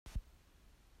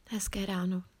Hezké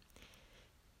ráno.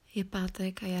 Je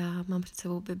pátek a já mám před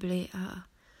sebou Bibli a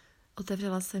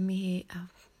otevřela jsem ji a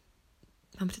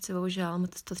mám před sebou žálm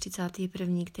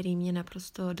 131., který mě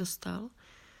naprosto dostal.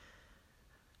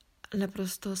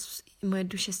 Naprosto moje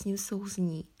duše s ním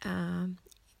souzní a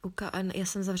já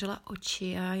jsem zavřela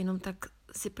oči a jenom tak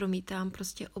si promítám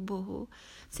prostě o Bohu.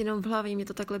 Si jenom v hlavě mě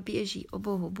to takhle běží o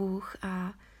Bohu, Bůh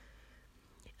a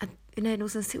najednou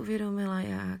jsem si uvědomila,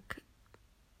 jak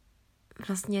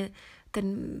vlastně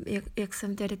jak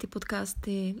jsem tady ty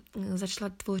podcasty začala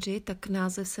tvořit, tak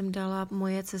název jsem dala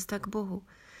Moje cesta k Bohu.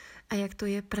 A jak to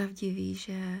je pravdivý,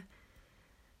 že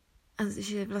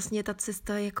vlastně ta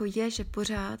cesta jako je, že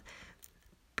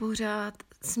pořád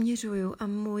směřuju a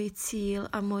můj cíl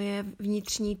a moje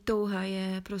vnitřní touha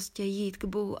je prostě jít k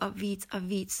Bohu a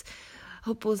víc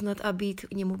ho poznat a být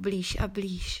k němu blíž a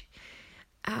blíž.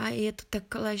 A je to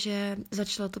takhle, že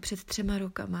začalo to před 3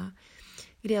 rokama,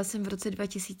 kdy já jsem v roce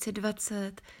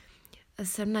 2020,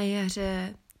 jsem na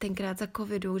jaře, tenkrát za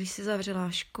covidu, když se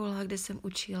zavřela škola, kde jsem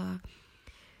učila,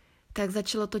 tak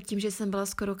začalo to tím, že jsem byla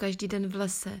skoro každý den v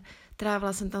lese.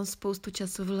 Trávila jsem tam spoustu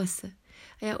času v lese.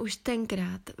 A já už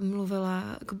tenkrát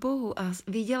mluvila k Bohu a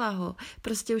viděla ho.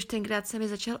 Prostě už tenkrát se mi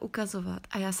začal ukazovat.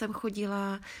 A já jsem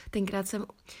chodila, tenkrát jsem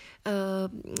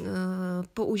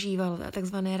používala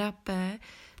takzvané rapé,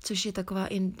 což je taková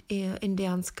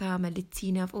indiánská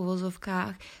medicína v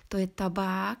uvozovkách. To je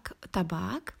tabák,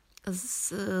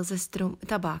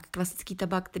 klasický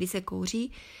tabák, který se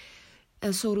kouří.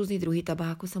 Jsou různý druhy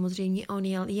tabáku samozřejmě. On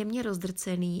je jemně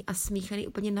rozdrcený a smíchaný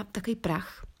úplně na takový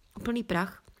prach, úplný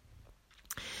prach.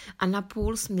 A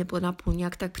napůl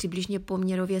nějak tak přibližně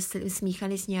poměrově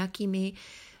smíchaný s nějakými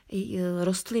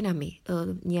rostlinami,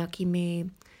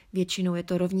 většinou je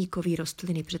to rovníkový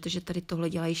rostliny, protože tady tohle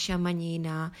dělají šamani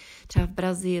třeba v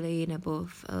Brazílii nebo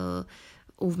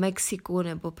v Mexiku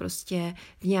nebo prostě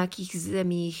v nějakých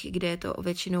zemích, kde je to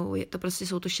většinou, prostě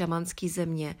jsou to šamanské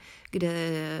země, kde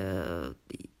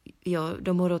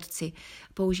domorodci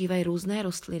používají různé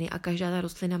rostliny a každá ta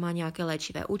rostlina má nějaké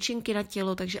léčivé účinky na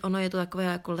tělo, takže ono je to takové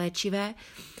jako léčivé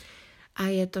a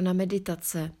je to na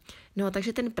meditace. No,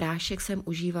 takže ten prášek jsem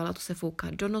užívala, to se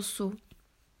fouká do nosu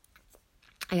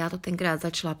a já to tenkrát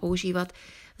začala používat,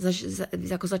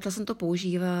 začala jsem to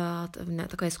používat na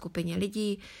takové skupině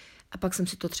lidí a pak jsem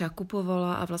si to třeba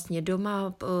kupovala a vlastně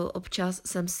doma občas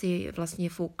jsem si vlastně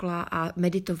foukla a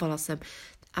meditovala jsem.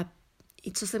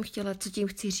 I co tím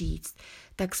chci říct,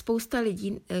 tak spousta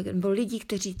lidí,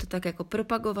 kteří to tak jako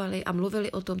propagovali a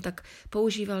mluvili o tom, tak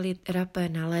používali rapé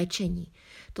na léčení.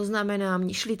 To znamená,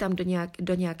 šli tam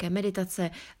do nějaké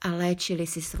meditace a léčili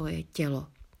si svoje tělo.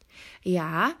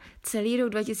 Já celý rok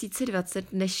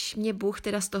 2020, než mě Bůh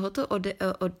teda z tohoto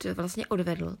vlastně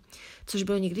odvedl, což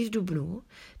bylo někdy v dubnu,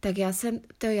 tak já jsem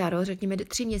to jaro, řekněme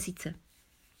 3 měsíce.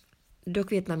 Do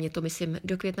května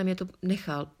mě to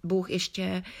nechal Bůh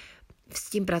ještě s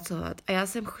tím pracovat. A já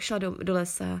jsem šla do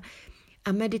lesa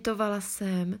a meditovala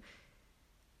jsem,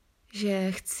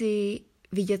 že chci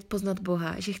poznat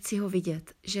Boha, že chci ho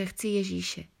vidět, že chci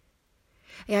Ježíše.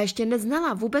 Já ještě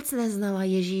vůbec neznala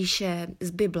Ježíše z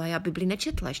Bible, já Bibli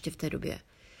nečetla ještě v té době.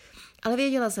 Ale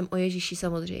věděla jsem o Ježíši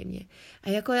samozřejmě. A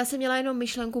jako já jsem měla jenom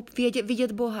myšlenku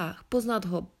vidět Boha,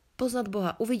 poznat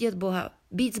Boha, uvidět Boha,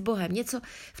 být s Bohem, něco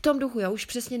v tom duchu. Já už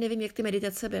přesně nevím, jak ty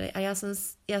meditace byly. A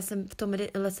já jsem v tom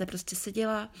lese prostě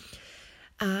seděla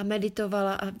a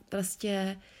meditovala a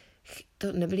prostě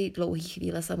to nebyly dlouhé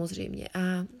chvíle samozřejmě.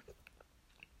 A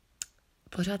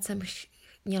pořád jsem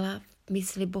měla v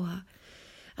mysli Boha.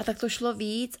 A tak to šlo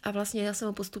víc a vlastně já jsem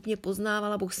ho postupně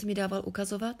poznávala, Bůh si mi dával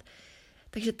ukazovat.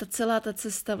 Takže celá ta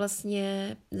cesta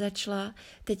vlastně začala.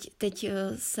 Teď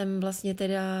jsem vlastně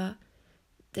teda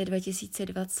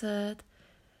 2020,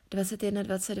 21,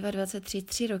 22, 23,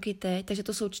 3 roky teď, takže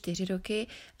to jsou 4 roky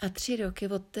a 3 roky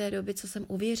od té doby, co jsem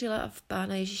uvěřila v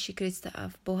Pána Ježíše Krista a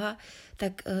v Boha,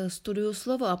 tak studuju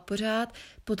slovo a pořád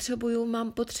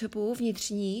mám potřebu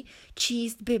vnitřní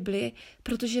číst Bibli,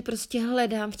 protože prostě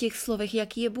hledám v těch slovech,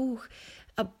 jaký je Bůh.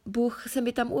 A Bůh se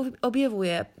mi tam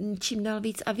objevuje čím dál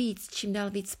víc a víc, čím dál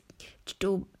víc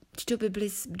čtu Bibli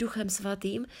s Duchem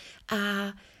Svatým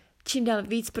a čím dál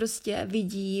víc prostě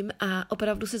vidím a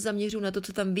opravdu se zaměřuju na to,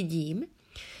 co tam vidím,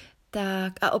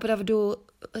 tak a opravdu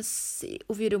si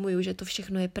uvědomuju, že to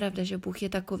všechno je pravda, že Bůh je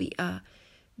takový a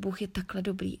Bůh je takhle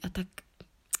dobrý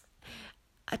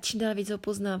a čím dál víc ho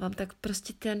poznávám, tak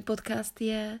prostě ten podcast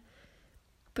je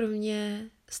pro mě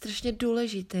strašně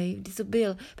důležitý, když to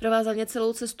byl, provázal mě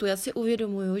celou cestu. Já si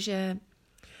uvědomuju, že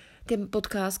ten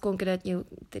podcast konkrétně,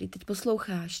 který teď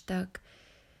posloucháš, tak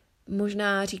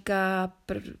možná říká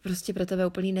prostě pro tebe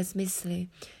úplný nesmysly.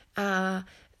 A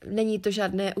není to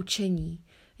žádné učení.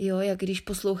 Jo, jak když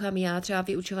poslouchám já třeba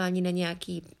vyučování na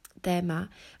nějaký téma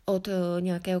od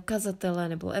nějakého kazatele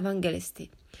nebo evangelisty,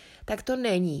 tak to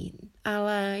není,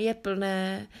 ale je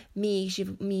plné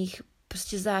mých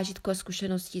prostě zážitků a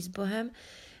zkušeností s Bohem,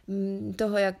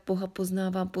 toho, jak Boha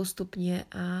poznávám postupně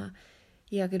a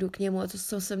jak jdu k němu a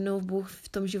co se mnou Bůh v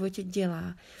tom životě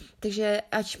dělá. Takže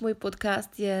ač můj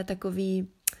podcast je takový,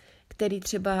 který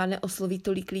třeba neosloví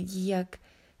tolik lidí, jak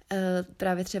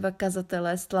právě třeba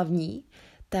kazatelé slavní,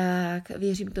 tak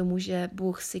věřím tomu, že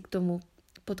Bůh si k tomu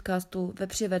podcastu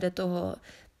přivede toho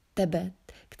tebe,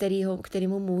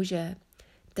 kterýmu může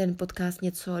ten podcast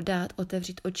něco dát,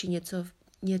 otevřít oči,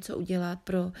 něco udělat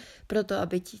pro to,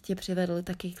 aby tě přivedl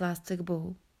taky k lásce k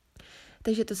Bohu.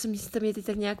 Takže to se mě teď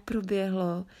tak nějak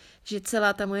proběhlo, že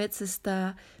celá ta moje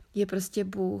cesta je prostě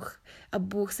Bůh. A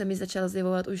Bůh se mi začal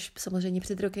zjevovat už samozřejmě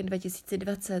před rokem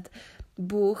 2020.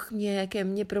 Bůh ke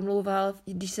mně promlouval,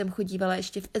 když jsem chodívala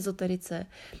ještě v ezoterice.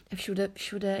 A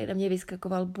všude na mě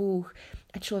vyskakoval Bůh.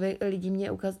 A lidi mě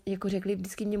jako řekli,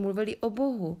 vždycky mě mluvili o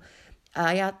Bohu.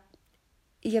 A já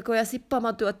si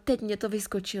pamatuju, a teď mě to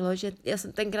vyskočilo, že já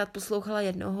jsem tenkrát poslouchala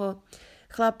jednoho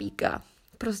chlapíka.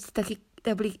 Prostě taky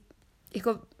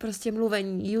jako prostě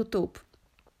mluvení, YouTube.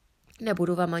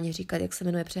 Nebudu vám ani říkat, jak se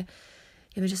jmenuje, já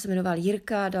vím, že se jmenoval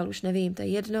Jirka, dál už nevím, to je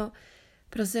jedno.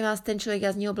 Prosím vás, ten člověk,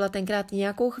 já z něho byla tenkrát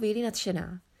nějakou chvíli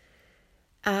nadšená.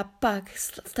 A pak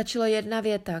stačilo jedna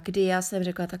věta, kdy já jsem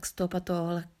řekla, tak stop a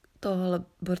tohle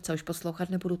borce už poslouchat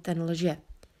nebudu, ten lže.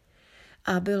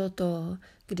 A bylo to,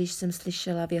 když jsem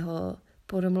slyšela v jeho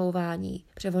promlouvání,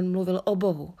 protože on mluvil o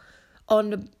Bohu.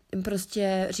 On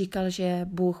prostě říkal, že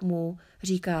Bůh mu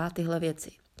říká tyhle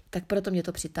věci. Tak proto mě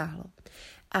to přitáhlo.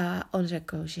 A on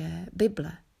řekl, že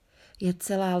Bible je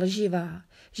celá lživá,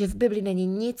 že v Bibli není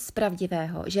nic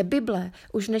pravdivého, že Bible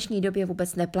už v dnešní době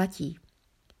vůbec neplatí.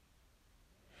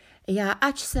 Já,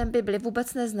 ač jsem Bibli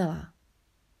vůbec neznala,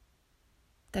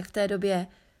 tak v té době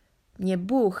mě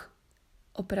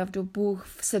opravdu Bůh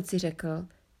v srdci řekl,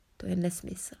 to je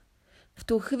nesmysl. V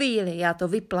tu chvíli já to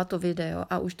vypla, to video,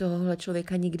 a už tohohle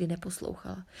člověka nikdy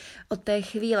neposlouchala. Od té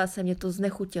chvíle se mě to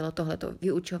znechutilo, tohleto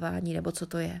vyučování, nebo co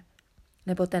to je.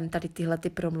 Nebo tyhle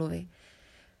promluvy.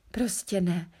 Prostě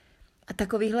ne. A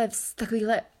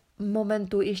takovýchhle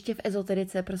momentů ještě v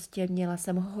ezoterice prostě měla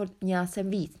jsem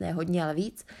víc, ne hodně, ale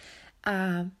víc. A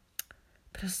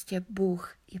prostě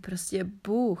Bůh je prostě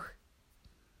Bůh.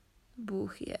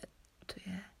 Bůh je, to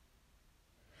je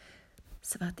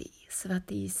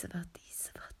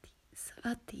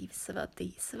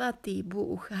svatý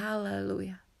Bůh,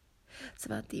 haleluja.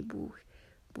 Svatý Bůh.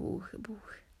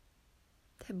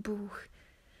 To je Bůh.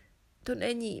 To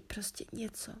není prostě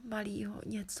něco malého,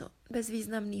 něco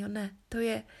bezvýznamného, ne. To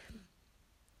je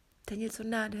něco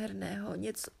nádherného,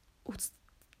 něco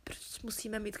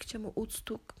musíme mít k čemu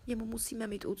úctu, k němu musíme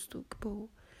mít úctu, k Bohu.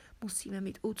 Musíme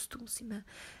mít úctu, musíme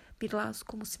mít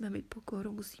lásku, musíme mít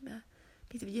pokoru, musíme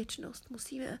mít vděčnost,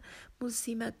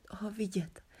 musíme ho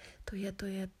vidět. To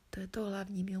je to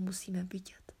hlavní, my ho musíme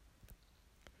vidět.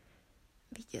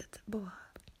 Vidět Boha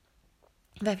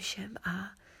ve všem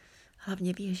a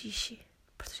hlavně v Ježíši,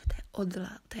 protože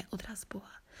to je odraz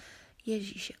Boha.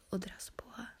 Ježíš je odraz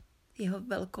Boha, jeho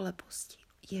velkoleposti.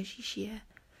 Ježíš je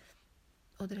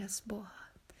odraz Boha.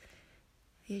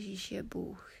 Ježíš je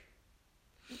Bůh.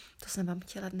 To jsem vám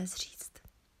chtěla dnes říct.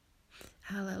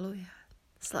 Haleluja.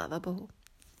 Sláva Bohu.